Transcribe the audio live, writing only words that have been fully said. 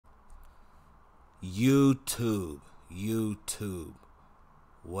YouTube,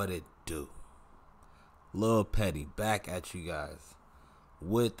 what it do? Lil Petty back at you guys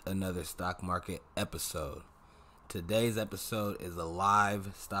with another stock market episode. Today's episode is a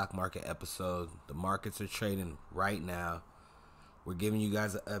live stock market episode. The markets are trading right now. We're giving you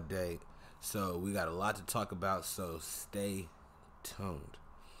guys an update. So we got a lot to talk about, so stay tuned.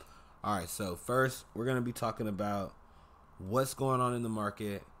 Alright, so first we're going to be talking about what's going on in the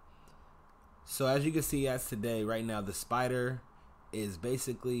market. So as you can see as today, right now, the spider is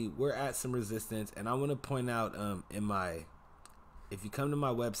basically, we're at some resistance. And I want to point out if you come to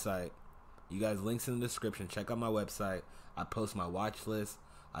my website, you guys, links in the description, check out my website. I post my watch list.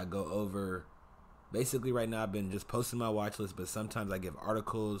 I go over, basically right now I've been just posting my watch list, but sometimes I give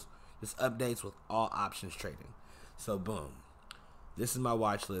articles, just updates with all options trading. So boom, this is my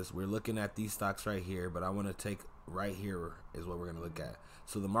watch list. We're looking at these stocks right here, but I want to take right here is what we're going to look at.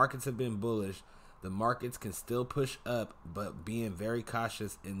 So the markets have been bullish. The markets can still push up, but being very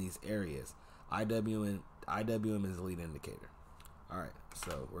cautious in these areas. IWM is the lead indicator. All right,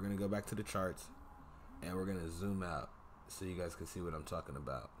 so we're going to go back to the charts, and we're going to zoom out so you guys can see what I'm talking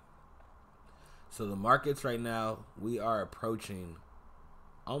about. So the markets right now, we are approaching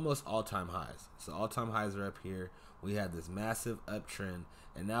almost all-time highs. So all-time highs are up here. We had this massive uptrend,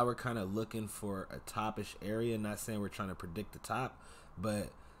 and now we're kind of looking for a topish area. Not saying we're trying to predict the top,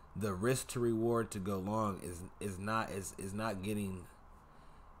 but the risk to reward to go long is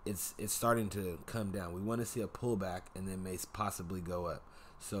starting to come down. We want to see a pullback and then may possibly go up.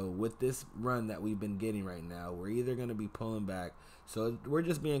 So with this run that we've been getting right now, we're either going to be pulling back. So we're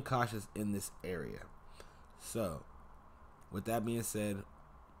just being cautious in this area. So with that being said,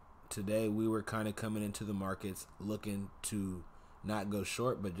 today we were kind of coming into the markets looking to not go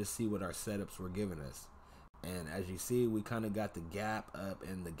short, but just see what our setups were giving us. And as you see, we kind of got the gap up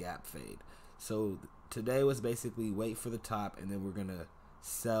and the gap fade. So today was basically wait for the top, and then we're going to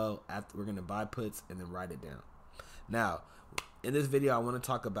sell after, we're going to buy puts and then write it down. Now, in this video, I want to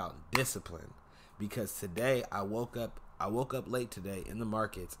talk about discipline, because today I woke up late today in the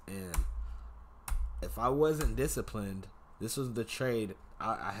markets, and if I wasn't disciplined, this was the trade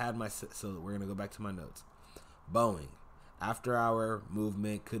I had my, so we're going to go back to my notes. Boeing, after hour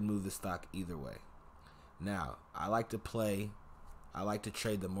movement could move the stock either way. Now, I like to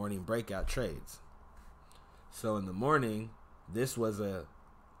trade the morning breakout trades. So in the morning, this was a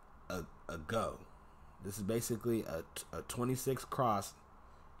go. This is basically a 26 cross,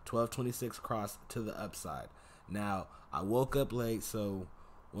 1226 cross to the upside. Now, I woke up late, so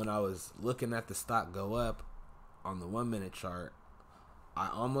when I was looking at the stock go up on the 1 minute chart, I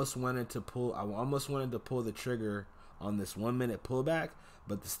almost wanted to pull the trigger on this 1 minute pullback,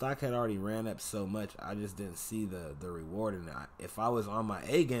 but the stock had already ran up so much, I just didn't see the reward in it. If I was on my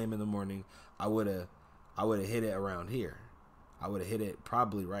A game in the morning, I would have hit it around here. I would have hit it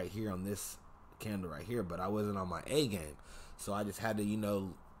probably right here on this candle right here, but I wasn't on my A game. So I just had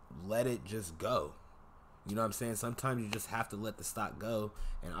to, let it just go. You know what I'm saying? Sometimes you just have to let the stock go.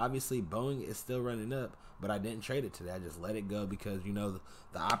 And obviously Boeing is still running up, but I didn't trade it today. I just let it go because,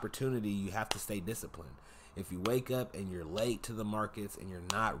 the opportunity, you have to stay disciplined. If you wake up and you're late to the markets and you're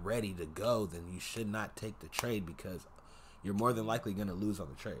not ready to go, then you should not take the trade, because you're more than likely going to lose on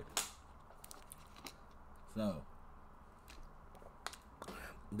the trade. So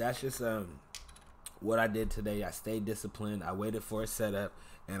that's just what I did today. I stayed disciplined. I waited for a setup,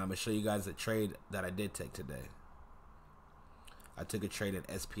 and I'm going to show you guys a trade that I did take today. I took a trade at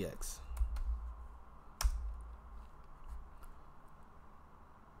SPX.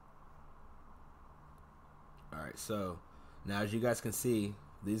 Alright, so now as you guys can see,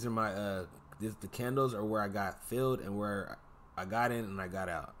 these are my the candles are where I got filled and where I got in and I got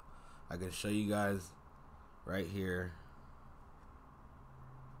out. I can show you guys right here.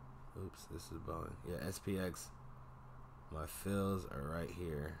 Oops, this is Boeing. Yeah, SPX. My fills are right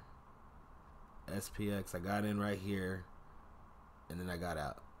here. SPX, I got in right here, and then I got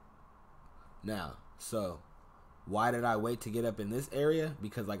out. Now, so why did I wait to get up in this area?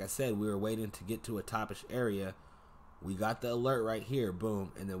 Because like I said, we were waiting to get to a topish area. We got the alert right here,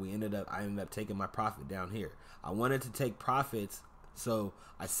 boom, and then I ended up taking my profit down here. I wanted to take profits, so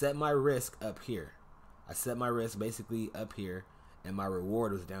I set my risk up here. I set my risk basically up here, and my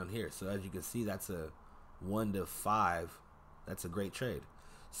reward was down here. So as you can see, that's a 1 to 5. That's a great trade.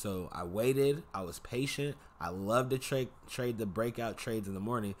 So I waited. I was patient. I love to trade the breakout trades in the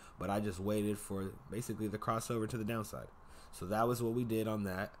morning, but I just waited for basically the crossover to the downside. So that was what we did on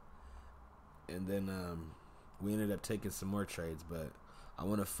that. And then we ended up taking some more trades, but I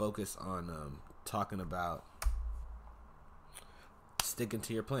want to focus on talking about sticking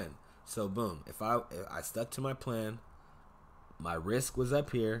to your plan. So boom, if I stuck to my plan, my risk was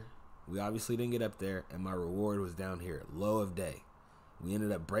up here. We obviously didn't get up there, and my reward was down here, low of day. We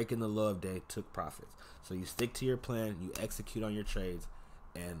ended up breaking the low of day, took profits. So you stick to your plan, you execute on your trades,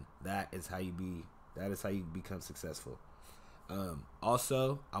 and that is how you become successful.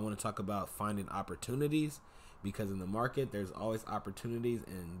 Also, I want to talk about finding opportunities, because in the market there's always opportunities,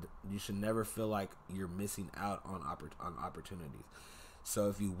 and you should never feel like you're missing out on opportunities. So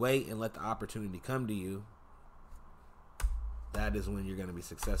if you wait and let the opportunity come to you, that is when you're going to be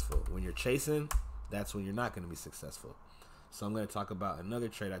successful. When you're chasing, that's when you're not going to be successful. So I'm going to talk about another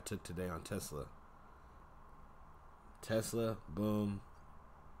trade I took today on Tesla. Tesla, boom,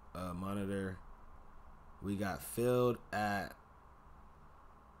 monitor. We got filled at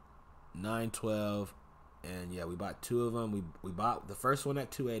 912, and yeah, we bought two of them. We bought the first one at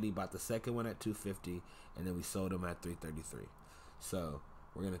 280, bought the second one at 250, and then we sold them at 333. So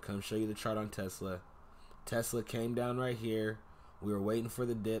we're going to come show you the chart on Tesla. Tesla came down right here. We were waiting for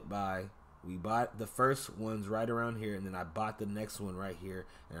the dip buy. We bought the first ones right around here, and then I bought the next one right here,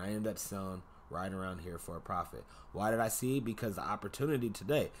 and I ended up selling right around here for a profit. Why did I see? Because the opportunity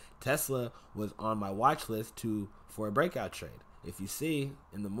today, Tesla was on my watch list for a breakout trade. If you see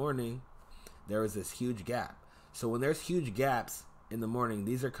in the morning, there was this huge gap. So when there's huge gaps in the morning,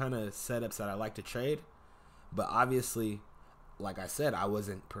 these are kind of setups that I like to trade. But obviously, like I said, I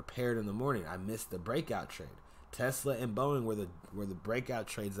wasn't prepared in the morning. I missed the breakout trade. Tesla and Boeing were the breakout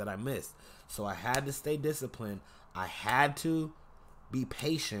trades that I missed. So I had to stay disciplined. I had to be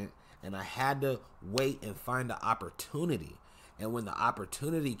patient, and I had to wait and find the opportunity. And when the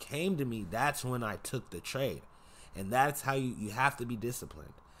opportunity came to me, that's when I took the trade. And that's how you have to be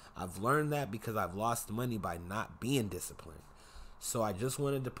disciplined. I've learned that because I've lost money by not being disciplined. So I just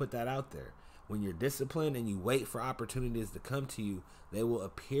wanted to put that out there. When you're disciplined and you wait for opportunities to come to you, they will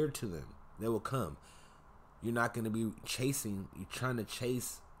appear to them. They will come. You're not going to be chasing. You're trying to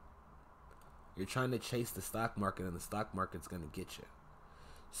chase the stock market, and the stock market's going to get you.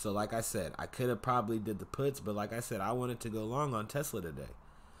 So like I said, I could have probably did the puts, but like I said, I wanted to go long on Tesla today.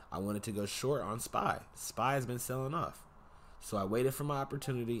 I wanted to go short on SPY. SPY has been selling off. So I waited for my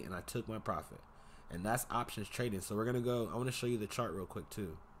opportunity, and I took my profit. And that's options trading. So we're going to go, I want to show you the chart real quick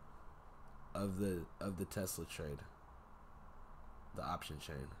too of the Tesla trade, the option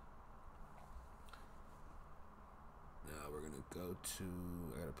chain. Now we're going to go to,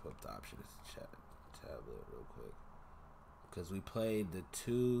 I got to put up the options tablet real quick, because we played the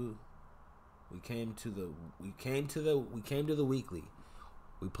two, we came to the weekly.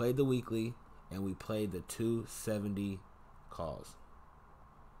 We played the weekly, and we played the 270 calls.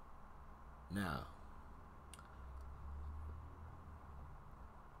 Now,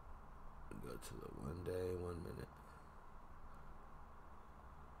 go to the 1 day, 1 minute.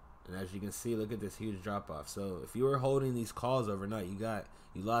 And as you can see, look at this huge drop off. So if you were holding these calls overnight, you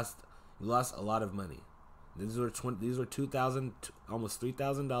lost a lot of money. These were $2,000, almost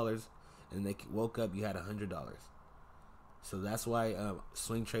 $3,000, and they woke up, you had $100. So that's why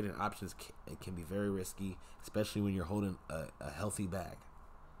swing trading options can be very risky, especially when you're holding a healthy bag.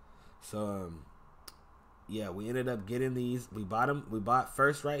 So yeah, we ended up getting these. We bought them. We bought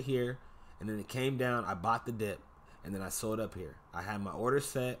first right here, and then it came down. I bought the dip, and then I sold up here. I had my order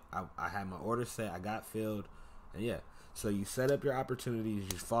set. I got filled, and yeah. So you set up your opportunities.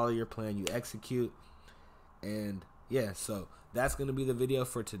 You follow your plan. You execute, and yeah. So that's gonna be the video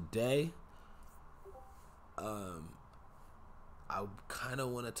for today. I kind of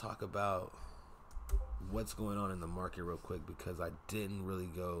want to talk about what's going on in the market real quick, because I didn't really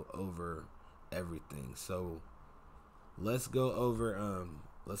go over everything. So let's go over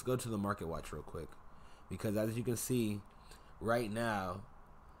let's go to the market watch real quick, because as you can see right now,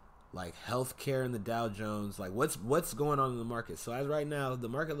 like healthcare in the Dow Jones, like what's going on in the market. So as right now, the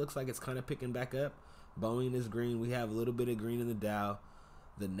market looks like it's kind of picking back up. Boeing is green. We have a little bit of green in the Dow.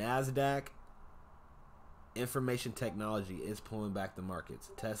 The Nasdaq, information technology, is pulling back the markets.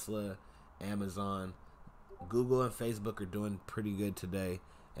 Tesla, Amazon, Google, and Facebook are doing pretty good today.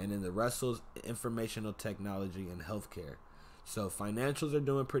 And then the Russell's informational technology and healthcare. So financials are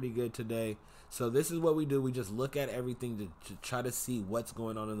doing pretty good today. So this is what we do. We just look at everything to try to see what's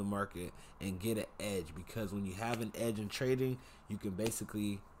going on in the market and get an edge. Because when you have an edge in trading, you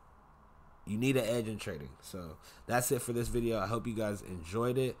need an edge in trading. So that's it for this video. I hope you guys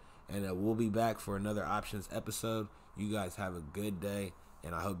enjoyed it. And we'll be back for another options episode. You guys have a good day,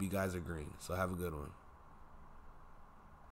 and I hope you guys are green. So have a good one.